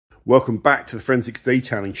Welcome back to the Forensics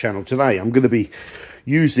Detailing channel. Today I'm going to be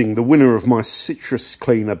using the winner of my citrus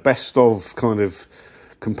cleaner best of kind of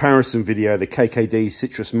comparison video, the K.K.D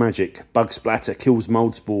Citrus Magic Bug Splatter, kills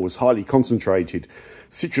mold spores, highly concentrated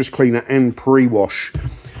citrus cleaner and pre-wash,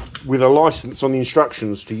 with a license on the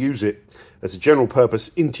instructions to use it as a general purpose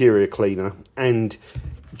interior cleaner and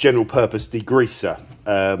general purpose degreaser,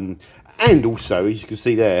 and also, as you can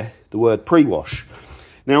see there, the word pre-wash.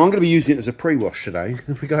 Now I'm going to be using it as a pre-wash today.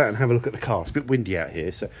 If we go out and have a look at the car, it's a bit windy out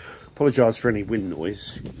here, so apologise for any wind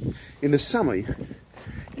noise. In the summer you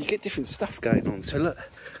get different stuff going on, so look,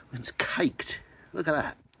 it's caked. Look at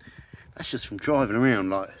that. That's just from driving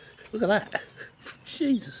around. Like, look at that.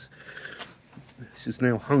 Jesus. This is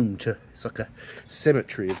now home to, it's like a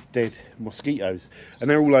cemetery of dead mosquitoes,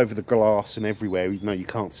 and they're all over the glass and everywhere, even though you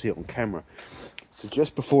can't see it on camera. So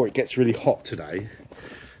just before it gets really hot today,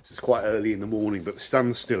 it's quite early in the morning, but the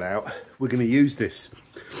sun's still out, we're going to use this.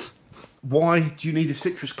 Why do you need a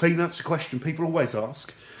citrus cleaner? That's a question people always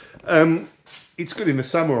ask. It's good in the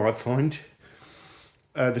summer, I find.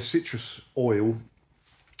 The citrus oil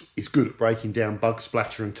is good at breaking down bug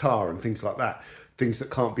splatter and tar and things like that. Things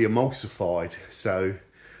that can't be emulsified. So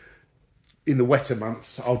in the wetter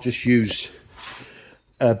months, I'll just use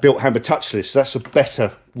Built Hammer Touchless. That's a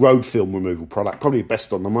better road film removal product, probably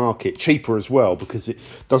best on the market, cheaper as well because it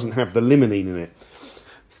doesn't have the limonene in it.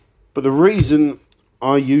 But the reason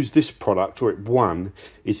I use this product, or it won,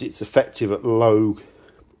 is it's effective at low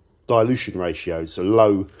dilution ratios, so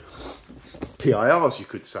low PIRs, you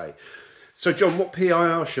could say. So John, what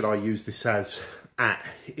PIR should I use this as at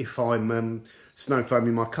if I'm snow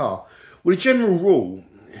foaming my car? Well, a general rule,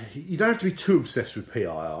 you don't have to be too obsessed with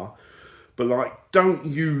PIR, but like, don't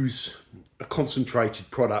use a concentrated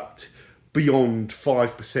product beyond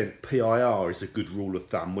 5% PIR is a good rule of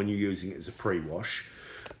thumb when you're using it as a pre-wash.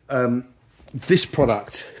 This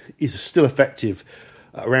product is still effective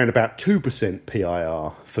at around about 2%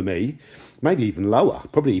 PIR for me, maybe even lower.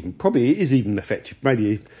 Probably it is even effective,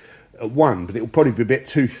 maybe at 1, but it'll probably be a bit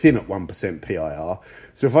too thin at 1% PIR.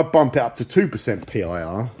 So if I bump it up to 2%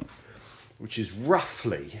 PIR, which is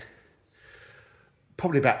roughly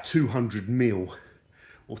probably about 200 mil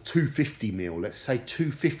or 250 mil, let's say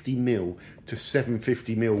 250 mil to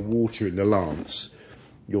 750 mil water in the lance,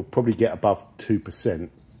 you'll probably get above 2%.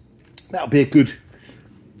 That'll be a good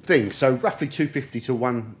thing. So roughly 250 to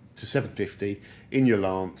 1 to 750 in your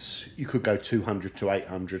lance. You could go 200 to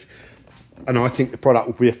 800, and I think the product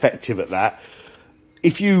will be effective at that.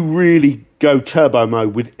 If you really go turbo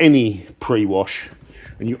mode with any pre-wash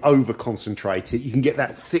and you over concentrate it, you can get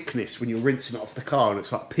that thickness when you're rinsing it off the car and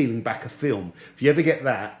it's like peeling back a film. If you ever get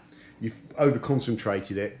that, you've over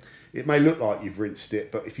concentrated it. It may look like you've rinsed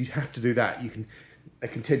it, but if you have to do that, they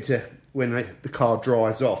can tend to, when the car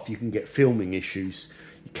dries off, you can get filming issues.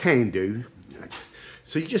 You can do.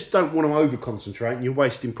 So you just don't want to over concentrate and you're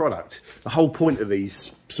wasting product. The whole point of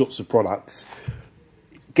these sorts of products,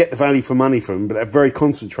 get the value for money from them, but they're very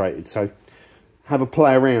concentrated. So have a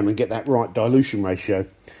play around and get that right dilution ratio.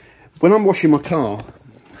 When I'm washing my car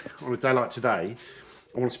on a day like today,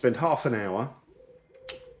 I want to spend half an hour.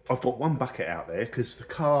 I've got one bucket out there because the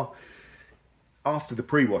car, after the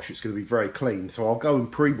pre-wash, it's going to be very clean. So I'll go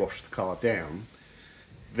and pre-wash the car down,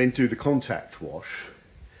 then do the contact wash,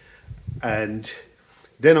 and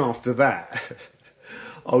then after that,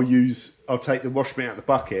 I'll take the wash mitt out of the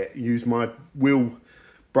bucket, use my wheel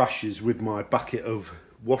brushes with my bucket of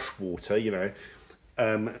wash water, you know,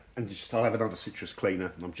 and I'll have another citrus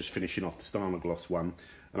cleaner. I'm just finishing off the Stylogloss one,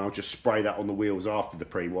 and I'll just spray that on the wheels after the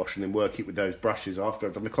pre-wash and then work it with those brushes after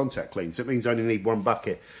I've done the contact clean. So it means I only need one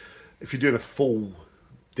bucket. If you're doing a full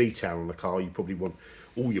detail on the car, you probably want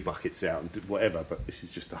all your buckets out and whatever, but this is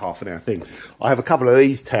just a half an hour thing. I have a couple of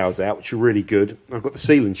these towels out, which are really good. I've got the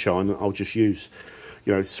Seal and Shine that I'll just use,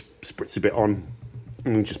 you know, spritz a bit on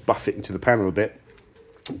and then just buff it into the panel a bit,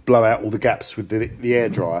 blow out all the gaps with the air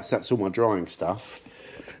dryer. So that's all my drying stuff.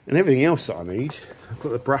 And everything else that I need, I've got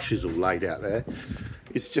the brushes all laid out there.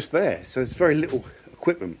 It's just there, so it's very little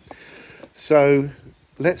equipment. So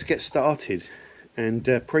let's get started and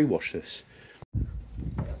pre-wash this.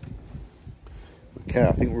 Okay,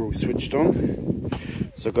 I think we're all switched on.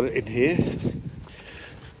 So I've got it in here.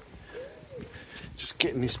 Just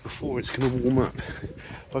getting this before it's going to warm up.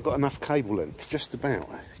 Have I got enough cable length? Just about.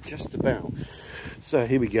 Just about. So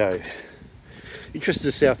here we go. Interested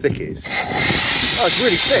to see how thick it is. Oh, it's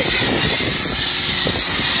really thick.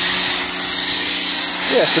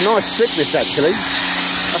 Yeah, it's a nice thickness actually.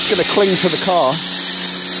 That's going to cling to the car.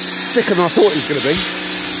 Thicker than I thought it was going to be.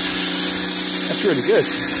 That's really good.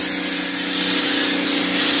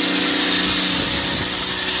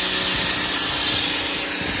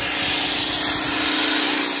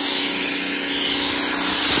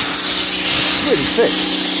 really thick.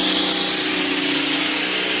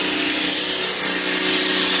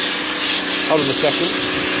 Hold on a second.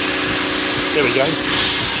 There we go.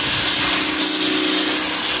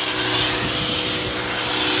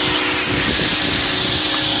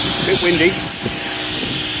 A bit windy.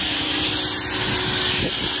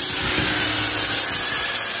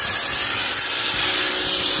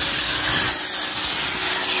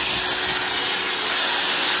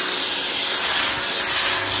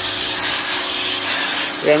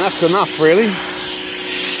 Yeah, and that's enough really.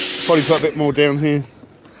 Probably put a bit more down here.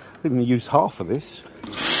 I'm going to use half of this.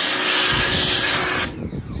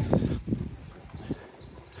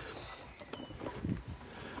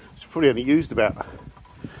 It's probably only used about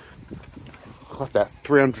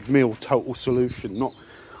 300ml total solution, not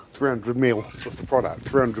 300ml of the product,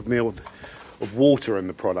 300ml of water in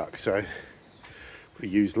the product. So we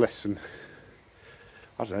use less than,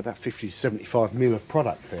 I don't know, about 50 to 75ml of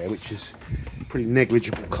product there, which is pretty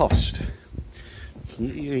negligible cost.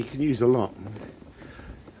 You can use a lot.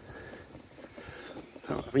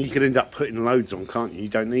 I mean, you could end up putting loads on, can't you? You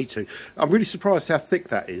don't need to. I'm really surprised how thick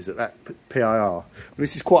that is at that PIR.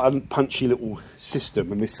 This is quite a punchy little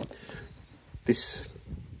system, and this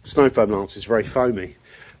snow foam lance is very foamy.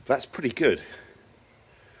 That's pretty good.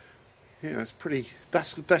 Yeah, that's pretty.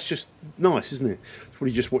 That's just nice, isn't it? It's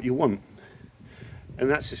probably just what you want. And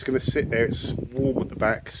that's just going to sit there. It's warm at the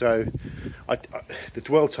back, so the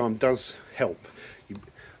dwell time does help.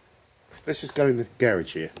 Let's just go in the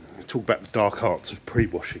garage here and talk about the dark arts of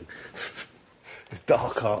pre-washing. The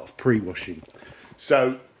dark art of pre-washing.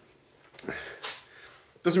 So, it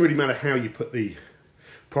doesn't really matter how you put the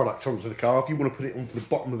product onto the car. If you want to put it onto the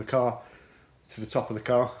bottom of the car to the top of the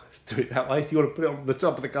car, do it that way. If you want to put it on the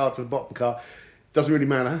top of the car to the bottom of the car, it doesn't really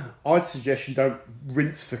matter. I'd suggest you don't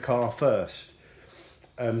rinse the car first.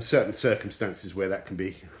 Certain circumstances where that can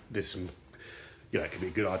be, there's some, it can be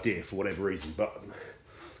a good idea for whatever reason, but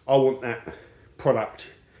I want that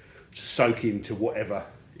product to soak into whatever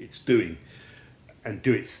it's doing and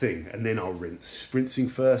do its thing, and then I'll rinse. Rinsing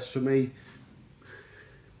first for me,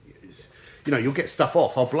 you'll get stuff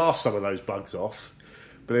off. I'll blast some of those bugs off,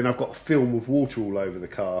 but then I've got a film of water all over the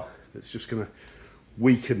car that's just going to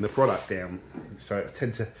weaken the product down. So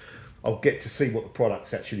I'll get to see what the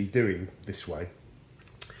product's actually doing this way.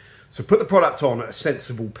 So put the product on at a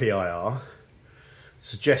sensible PIR.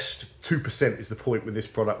 Suggest 2% is the point with this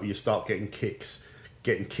product where you start getting kick.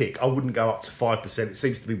 I wouldn't go up to 5%. It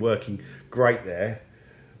seems to be working great there.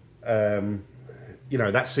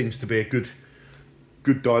 That seems to be a good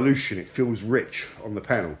dilution. It feels rich on the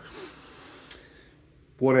panel.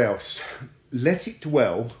 What else? Let it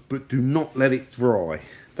dwell, but do not let it dry.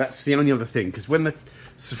 That's the only other thing, because when the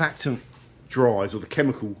surfactant dries or the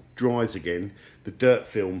chemical dries again, the dirt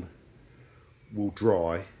film will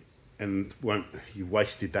dry and you've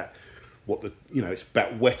wasted that. It's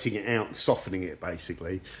about wetting it out and softening it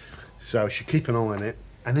basically. So you should keep an eye on it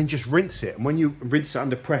and then just rinse it. And when you rinse it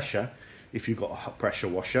under pressure, if you've got a pressure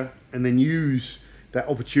washer, and then use that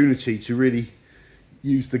opportunity to really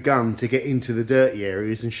use the gun to get into the dirty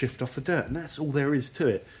areas and shift off the dirt. And that's all there is to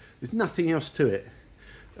it. There's nothing else to it.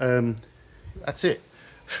 That's it.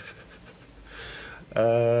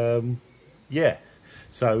 Yeah.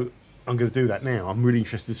 So I'm going to do that now. I'm really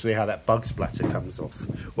interested to see how that bug splatter comes off.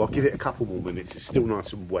 Well, I'll give it a couple more minutes. It's still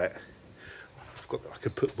nice and wet. I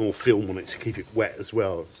could put more film on it to keep it wet as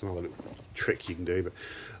well. It's another little trick you can do.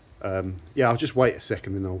 But yeah, I'll just wait a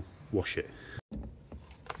second, then I'll wash it.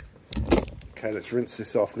 Okay, let's rinse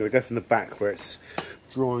this off. I'm going to go from the back where it's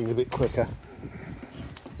drying a bit quicker.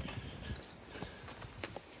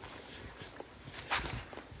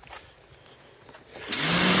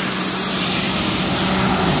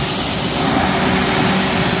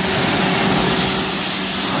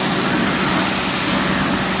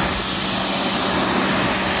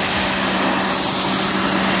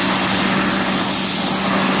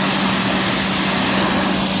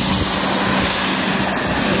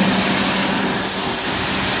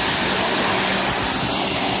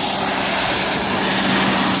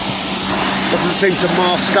 Doesn't seem to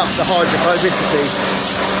mask up the hydrophobicity.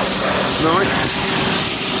 Nice.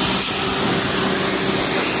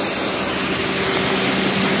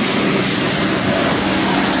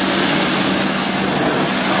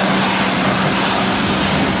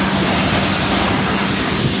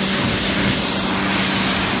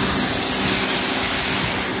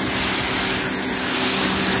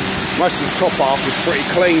 Most of the top half is pretty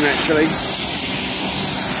clean actually.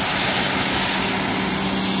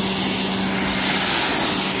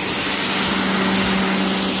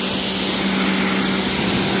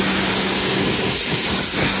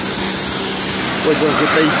 We're going to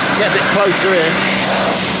get these, get a bit closer here.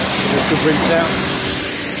 Get the rinse out.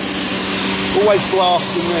 Always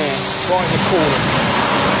blast in there, right in the corner.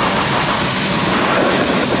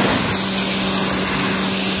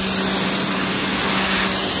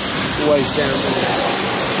 Always down there.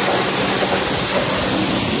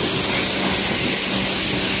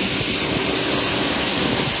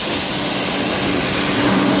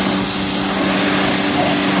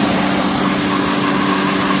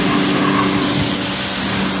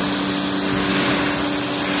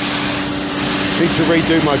 Need to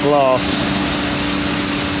redo my glass.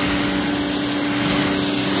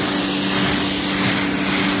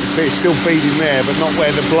 You see it's still feeding there, but not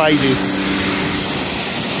where the blade is.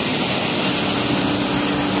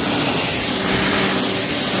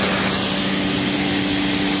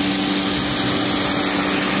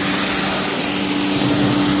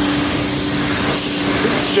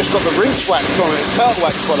 It's just got the rinse wax on it, turtle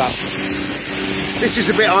wax product. This is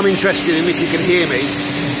the bit I'm interested in, if you can hear me.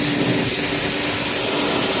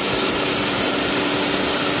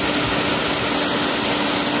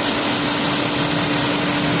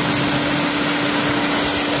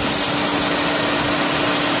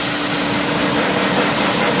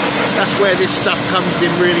 That's where this stuff comes in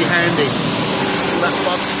really handy. That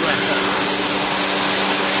bug splatter.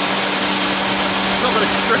 It's not going to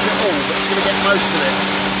strip it all, but it's going to get most of it.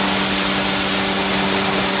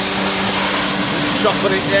 Soften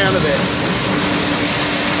it down a bit.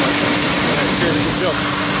 That's doing a good job.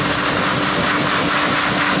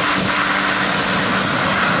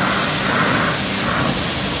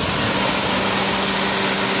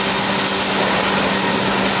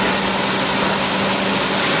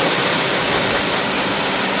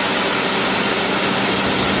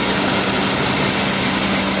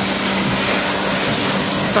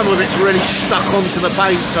 Some of it's really stuck onto the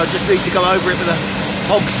paint, so I just need to go over it with a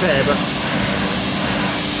hog's hair, but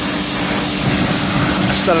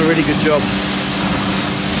that's done a really good job.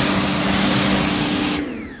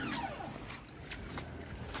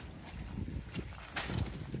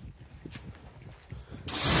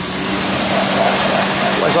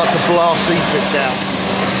 Always like to blast these bits out.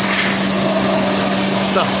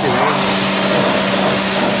 Stuff's in there.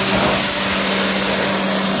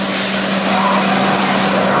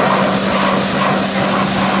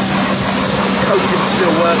 Coating's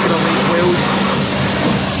still working on these wheels.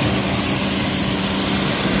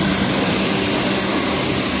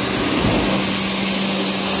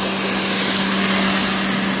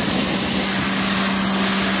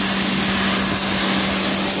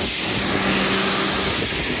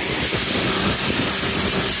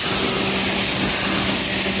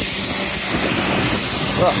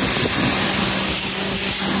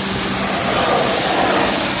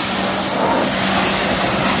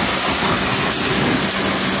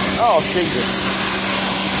 Oh, Jesus.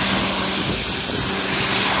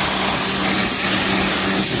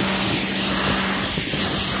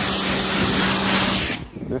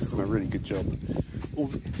 That's done a really good job.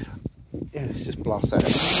 Yeah, let's just blast that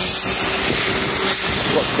out.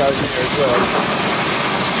 Got to go in there as well.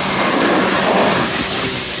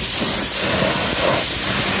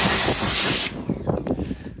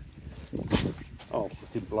 Oh, I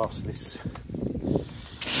didn't blast this.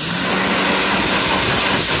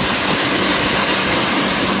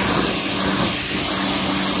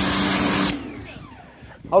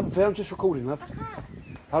 Hold on, I'm just recording, love.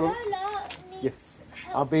 Hold on. Yes.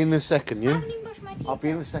 I'll be in a second, yeah? I'll be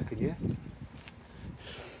in a second, yeah?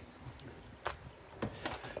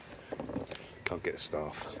 Can't get a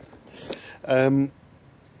staff.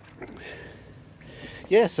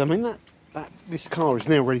 Yes, I mean this car is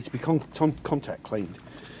now ready to be contact cleaned.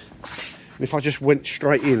 And if I just went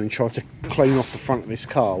straight in and tried to clean off the front of this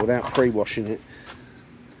car without pre-washing it,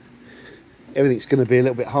 everything's going to be a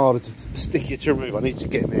little bit harder to stick it to remove. I need to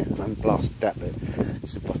get in there and blast that bit.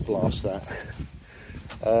 Just blast that.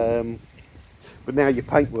 But now your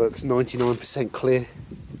paintwork's 99% clear.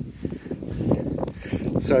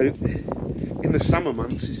 So in the summer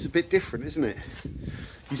months it's a bit different, isn't it?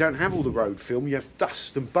 You don't have all the road film, you have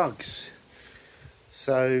dust and bugs.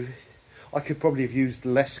 So I could probably have used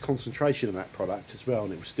less concentration of that product as well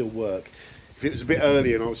and it would still work. If it was a bit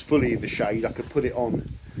earlier and I was fully in the shade, I could put it on,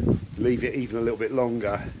 leave it even a little bit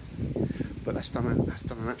longer. But that's done an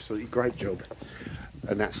absolutely great job.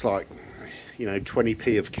 And that's like, you know,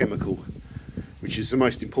 20p of chemical, which is the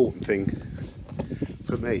most important thing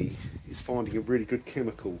for me, is finding a really good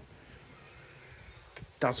chemical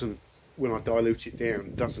that doesn't, when I dilute it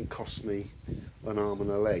down, doesn't cost me an arm and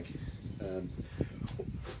a leg.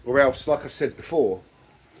 Or else, like I've said before,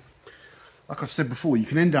 you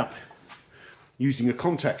can end up using a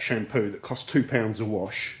contact shampoo that costs £2 a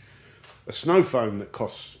wash, a snow foam that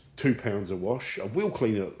costs £2 a wash, a wheel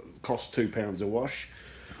cleaner that costs £2 a wash,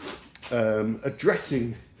 a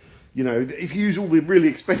dressing, you know, if you use all the really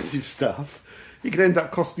expensive stuff, it could end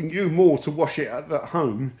up costing you more to wash it at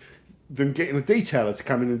home than getting a detailer to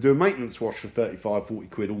come in and do a maintenance wash for 35, 40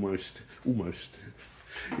 quid almost.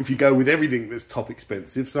 If you go with everything that's top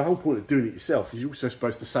expensive. So the whole point of doing it yourself is you're also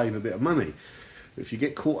supposed to save a bit of money. But if you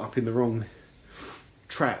get caught up in the wrong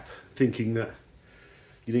trap, thinking that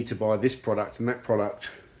you need to buy this product and that product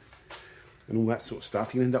and all that sort of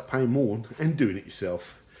stuff, you end up paying more and doing it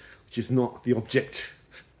yourself, which is not the object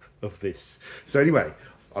of this. So anyway,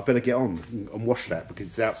 I better get on and wash that because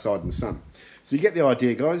it's outside in the sun. So you get the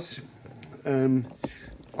idea, guys. I'm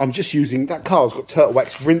just using, that car's got turtle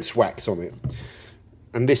wax rinse wax on it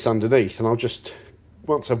and this underneath, and I'll just,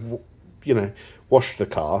 once I've, you know, washed the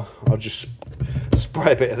car, I'll just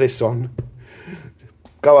spray a bit of this on,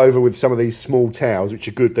 go over with some of these small towels, which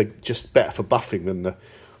are good. They're just better for buffing than them,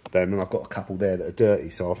 and I've got a couple there that are dirty,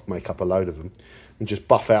 so I'll make up a load of them and just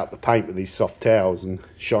buff out the paint with these soft towels and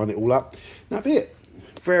shine it all up. And that'll be it.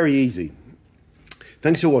 Very easy.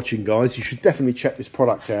 Thanks for watching, guys. You should definitely check this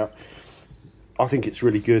product out. I think it's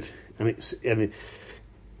really good, and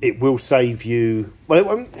it will save you,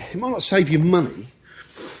 well, it might not save you money.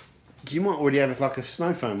 You might already have like a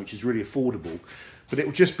snow foam, which is really affordable, but it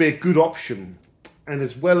will just be a good option. And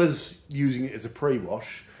as well as using it as a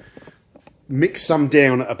pre-wash, mix some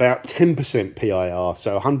down at about 10% PIR,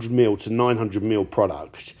 so 100ml to 900ml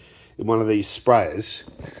product in one of these sprayers.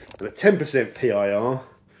 And at 10% PIR,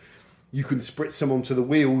 you can spritz some onto the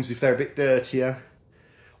wheels if they're a bit dirtier,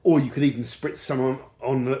 or you could even spritz some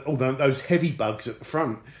on those heavy bugs at the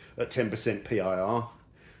front at 10% PIR,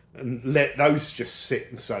 and let those just sit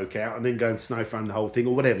and soak out, and then go and snow foam the whole thing,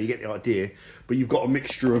 or whatever. You get the idea. But you've got a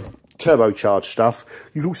mixture of turbocharged stuff.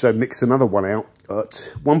 You can also mix another one out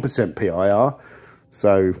at 1% PIR,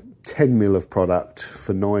 so 10ml of product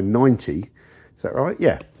for $9.90. Is that right?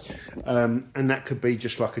 Yeah. And that could be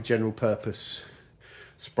just like a general purpose,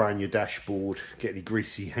 spraying your dashboard, get any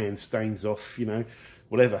greasy hand stains off, you know,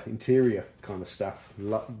 whatever, interior kind of stuff.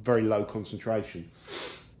 Very low concentration.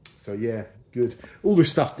 So yeah, good. All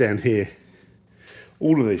this stuff down here,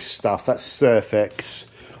 all of this stuff, that's Surfex.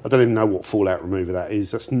 I don't even know what fallout remover that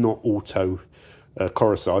is. That's not auto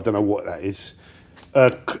Coruscant. I don't know what that is.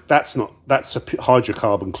 That's a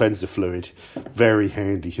hydrocarbon cleanser fluid. Very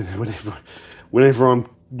handy. Whenever I'm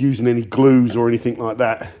using any glues or anything like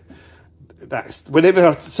that, that's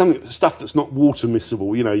whenever stuff that's not water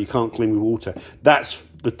miscible, you know, you can't clean with water. That's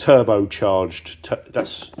the turbocharged.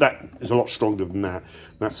 That is a lot stronger than that.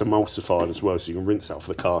 That's emulsified as well, so you can rinse out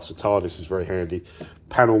for the car. So TARDIS is very handy.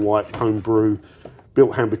 Panel wipe, homebrew,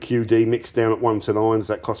 built hamper K.D, mixed down at 1 to 9s.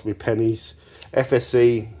 That cost me pennies.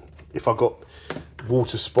 FSE, if I got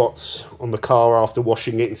water spots on the car after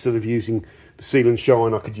washing it, instead of using the Seal and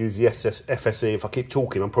Shine, I could use the FSE. If I keep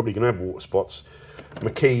talking, I'm probably going to have water spots.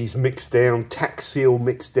 McKee's mixed down, Tax Seal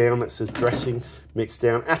mixed down, that says dressing mixed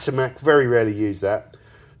down. Atomac, very rarely use that,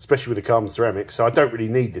 especially with the carbon ceramics, so I don't really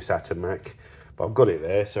need this Atomac, but I've got it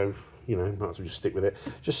there, so, you know, might as well just stick with it.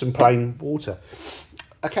 Just some plain water.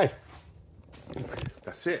 Okay,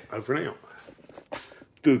 that's it, over and out.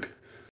 Doug.